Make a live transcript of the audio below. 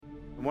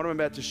And what I'm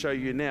about to show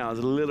you now is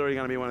literally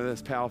going to be one of the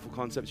most powerful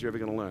concepts you're ever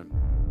going to learn.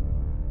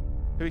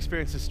 Who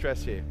experiences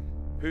stress here?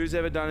 Who's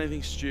ever done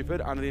anything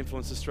stupid under the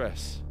influence of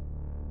stress?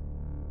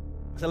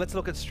 So let's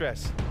look at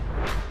stress.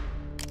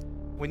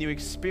 When you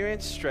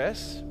experience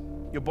stress,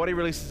 your body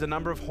releases a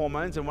number of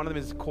hormones, and one of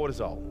them is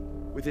cortisol.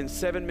 Within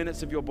 7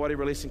 minutes of your body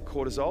releasing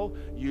cortisol,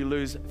 you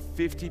lose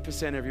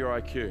 50% of your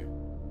IQ.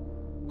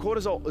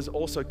 Cortisol is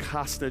also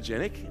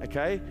carcinogenic,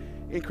 okay?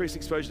 Increased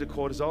exposure to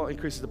cortisol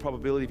increases the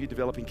probability of you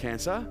developing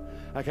cancer,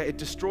 okay? It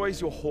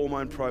destroys your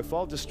hormone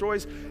profile,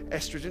 destroys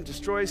estrogen,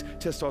 destroys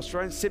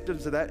testosterone.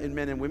 Symptoms of that in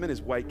men and women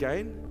is weight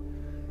gain,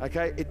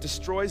 okay? It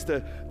destroys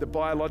the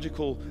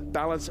biological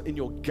balance in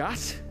your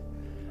gut,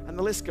 and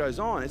the list goes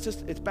on.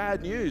 It's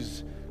bad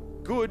news.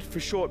 Good for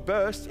short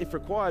bursts if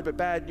required, but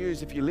bad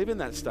news if you live in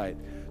that state.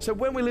 So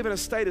when we live in a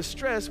state of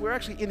stress, we're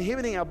actually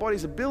inhibiting our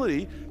body's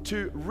ability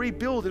to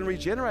rebuild and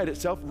regenerate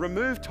itself,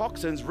 remove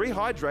toxins,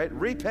 rehydrate,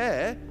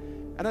 repair,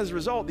 and as a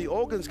result, the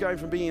organs going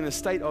from being in a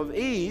state of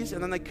ease,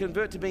 and then they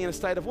convert to being in a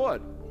state of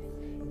what?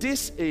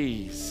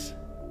 Dis-ease.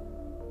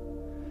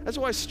 That's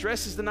why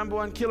stress is the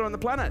 #1 killer on the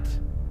planet.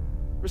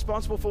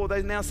 Responsible for,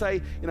 they now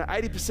say,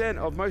 80%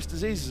 of most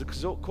diseases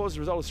are caused as a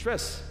result of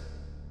stress.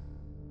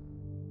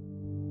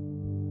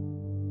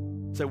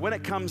 So when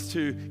it comes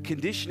to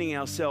conditioning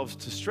ourselves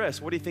to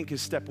stress, what do you think is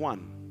step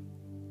 1?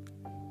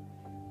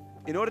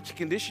 In order to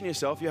condition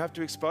yourself, you have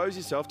to expose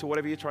yourself to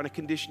whatever you're trying to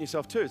condition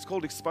yourself to. It's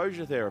called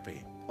exposure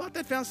therapy. What?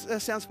 That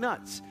sounds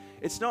nuts.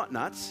 It's not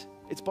nuts.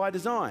 It's by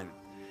design.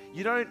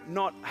 You don't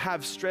not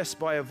have stress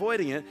by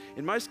avoiding it.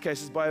 In most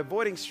cases, by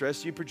avoiding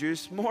stress, you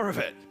produce more of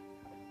it.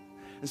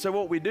 And so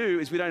what we do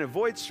is we don't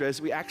avoid stress,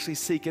 we actually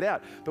seek it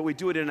out, but we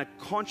do it in a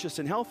conscious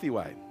and healthy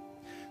way.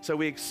 So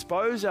we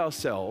expose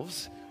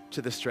ourselves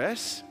to the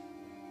stress,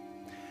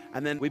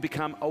 and then we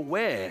become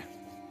aware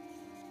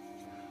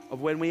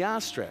of when we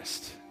are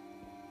stressed.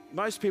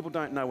 Most people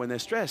don't know when they're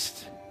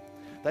stressed.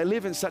 They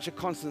live in such a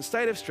constant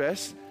state of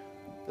stress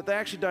that they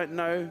actually don't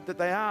know that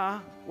they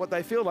are what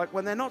they feel like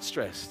when they're not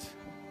stressed.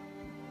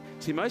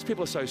 See, most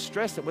people are so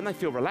stressed that when they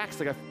feel relaxed,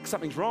 they go,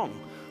 something's wrong.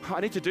 I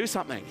need to do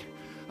something.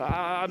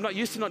 I'm not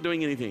used to not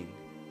doing anything.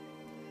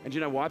 And do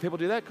you know why people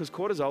do that? Because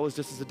cortisol is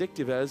just as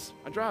addictive as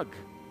a drug.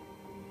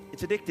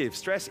 It's addictive.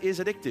 Stress is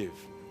addictive.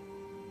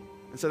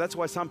 And so that's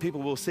why some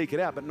people will seek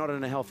it out, but not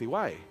in a healthy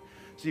way.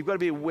 So you've got to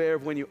be aware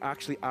of when you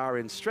actually are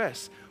in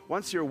stress.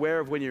 Once you're aware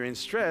of when you're in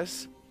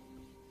stress,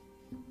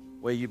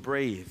 where you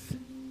breathe.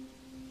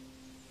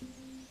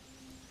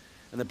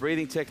 And the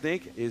breathing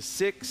technique is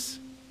 6,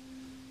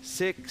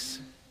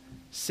 6,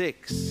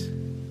 6.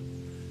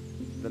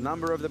 The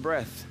number of the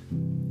breath.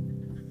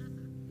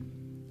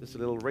 Just a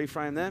little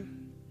reframe there.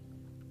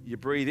 You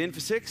breathe in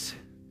for 6,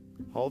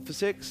 hold for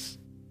 6,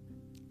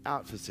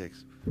 out for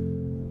 6.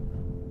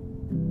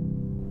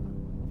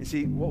 You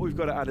see, what we've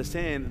got to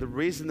understand, the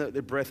reason that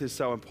the breath is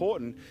so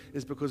important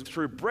is because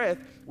through breath,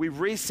 we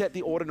reset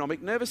the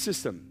autonomic nervous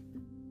system.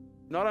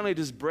 Not only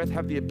does breath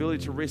have the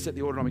ability to reset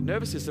the autonomic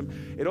nervous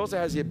system, it also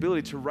has the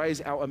ability to raise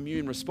our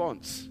immune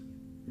response.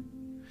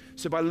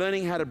 So by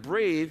learning how to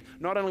breathe,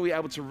 not only are we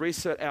able to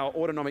reset our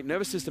autonomic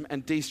nervous system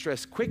and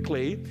de-stress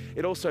quickly,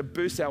 it also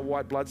boosts our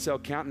white blood cell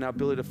count and our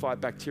ability to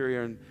fight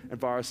bacteria and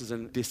viruses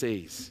and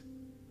disease.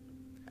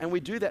 And we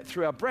do that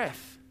through our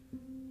breath.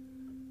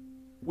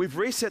 We've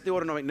reset the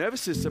autonomic nervous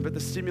system, but the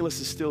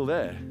stimulus is still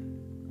there.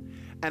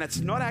 And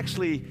it's not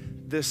actually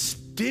the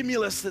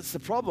stimulus that's the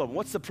problem.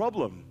 What's the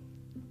problem?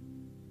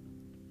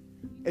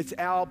 It's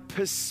our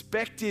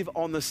perspective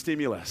on the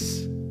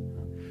stimulus.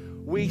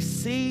 We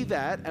see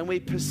that and we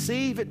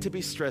perceive it to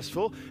be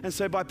stressful. And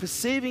so by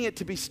perceiving it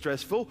to be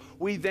stressful,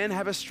 we then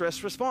have a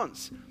stress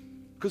response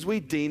because we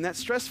deem that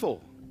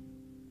stressful.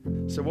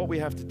 So what we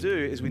have to do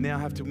is we now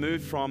have to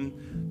move from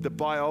the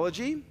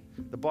biology,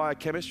 the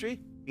biochemistry,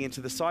 into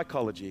the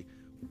psychology,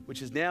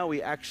 which is now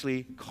we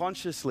actually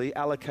consciously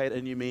allocate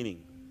a new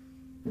meaning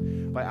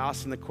by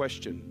asking the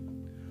question,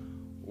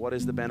 what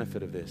is the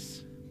benefit of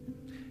this?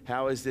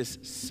 How is this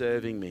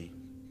serving me?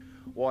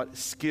 What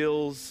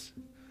skills,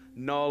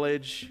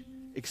 knowledge,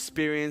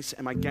 experience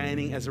am I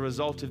gaining as a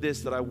result of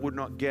this that I would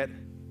not get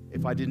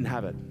if I didn't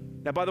have it?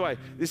 Now, by the way,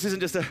 this isn't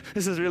just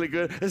this is really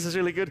good, this is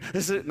really good,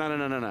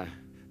 no.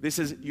 This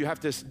is, you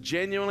have to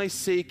genuinely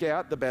seek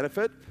out the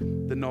benefit,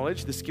 the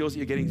knowledge, the skills that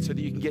you're getting so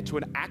that you can get to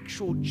an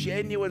actual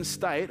genuine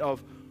state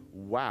of,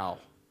 wow,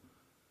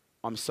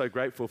 I'm so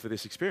grateful for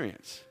this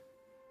experience.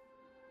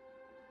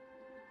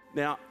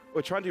 Now,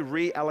 we're trying to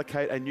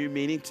reallocate a new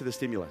meaning to the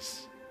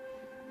stimulus.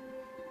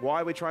 Why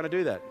are we trying to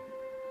do that?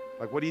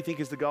 Like, what do you think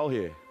is the goal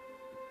here?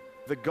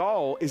 The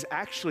goal is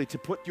actually to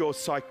put your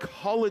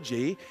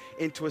psychology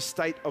into a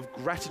state of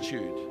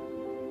gratitude.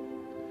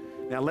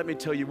 Now, let me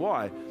tell you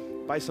why.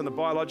 Based on the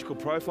biological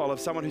profile of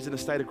someone who's in a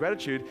state of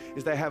gratitude,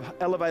 is they have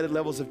elevated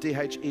levels of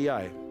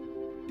DHEA.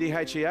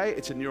 DHEA,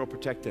 it's a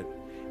neuroprotectant,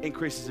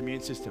 increases the immune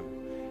system,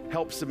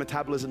 helps the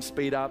metabolism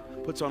speed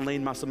up, puts on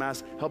lean muscle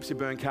mass, helps you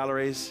burn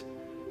calories,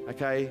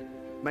 okay,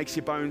 makes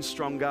your bones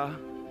stronger.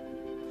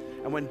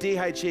 And when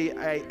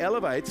DHEA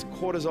elevates,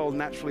 cortisol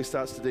naturally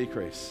starts to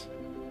decrease.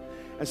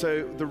 And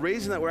so the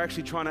reason that we're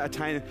actually trying to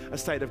attain a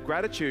state of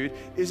gratitude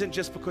isn't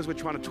just because we're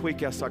trying to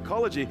tweak our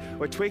psychology.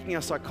 We're tweaking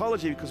our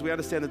psychology because we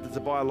understand that there's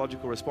a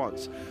biological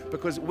response.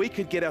 Because we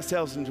could get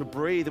ourselves into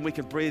breathe, and we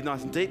can breathe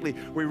nice and deeply.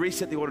 We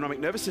reset the autonomic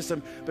nervous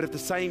system, but if the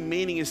same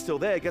meaning is still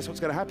there, guess what's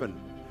going to happen?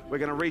 We're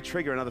going to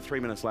re-trigger another 3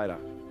 minutes later.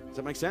 Does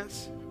that make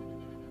sense?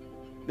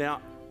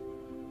 Now,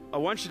 I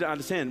want you to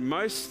understand,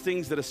 most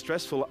things that are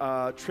stressful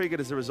are triggered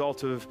as a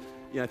result of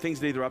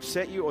things that either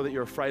upset you or that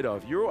you're afraid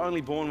of. You're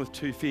only born with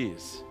 2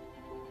 fears.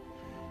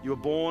 You were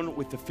born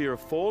with the fear of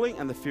falling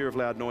and the fear of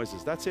loud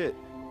noises. That's it.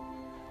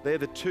 They're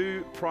the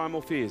 2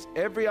 primal fears.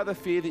 Every other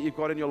fear that you've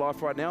got in your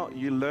life right now,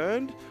 you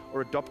learned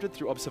or adopted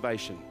through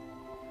observation.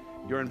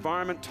 Your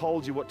environment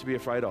told you what to be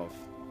afraid of,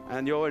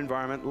 and your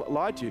environment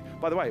lied to you.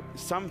 By the way,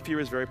 some fear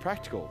is very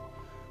practical,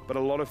 but a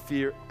lot of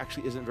fear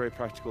actually isn't very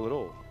practical at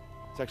all.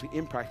 It's actually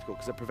impractical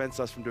because it prevents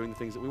us from doing the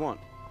things that we want.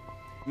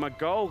 My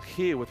goal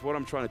here with what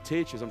I'm trying to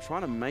teach is I'm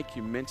trying to make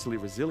you mentally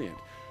resilient.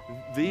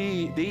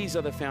 These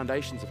are the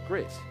foundations of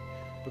grit.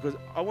 Because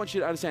I want you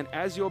to understand,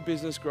 as your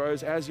business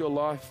grows, as your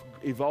life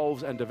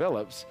evolves and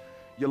develops,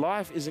 your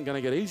life isn't going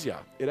to get easier.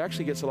 It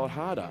actually gets a lot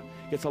harder.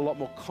 It gets a lot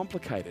more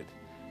complicated.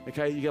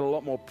 Okay, you get a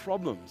lot more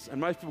problems. And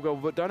most people go,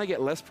 but don't I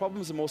get less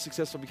problems the more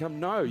successful I become?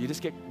 No, you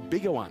just get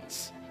bigger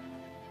ones.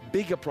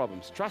 Bigger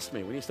problems. Trust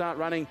me, when you start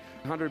running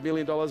 $100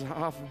 million,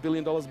 $500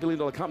 million,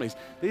 billion-dollar companies,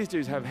 these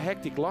dudes have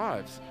hectic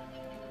lives.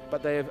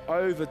 But they have,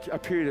 over a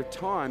period of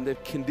time,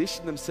 they've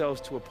conditioned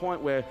themselves to a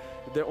point where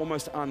they're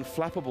almost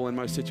unflappable in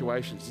most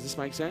situations. Does this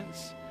make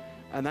sense?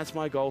 And that's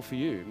my goal for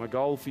you. My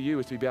goal for you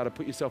is to be able to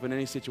put yourself in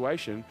any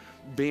situation,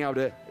 being able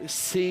to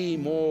see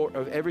more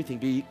of everything,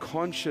 be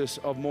conscious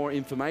of more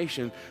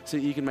information so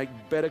that you can make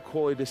better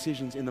quality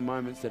decisions in the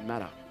moments that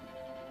matter.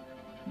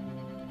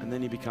 And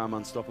then you become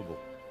unstoppable.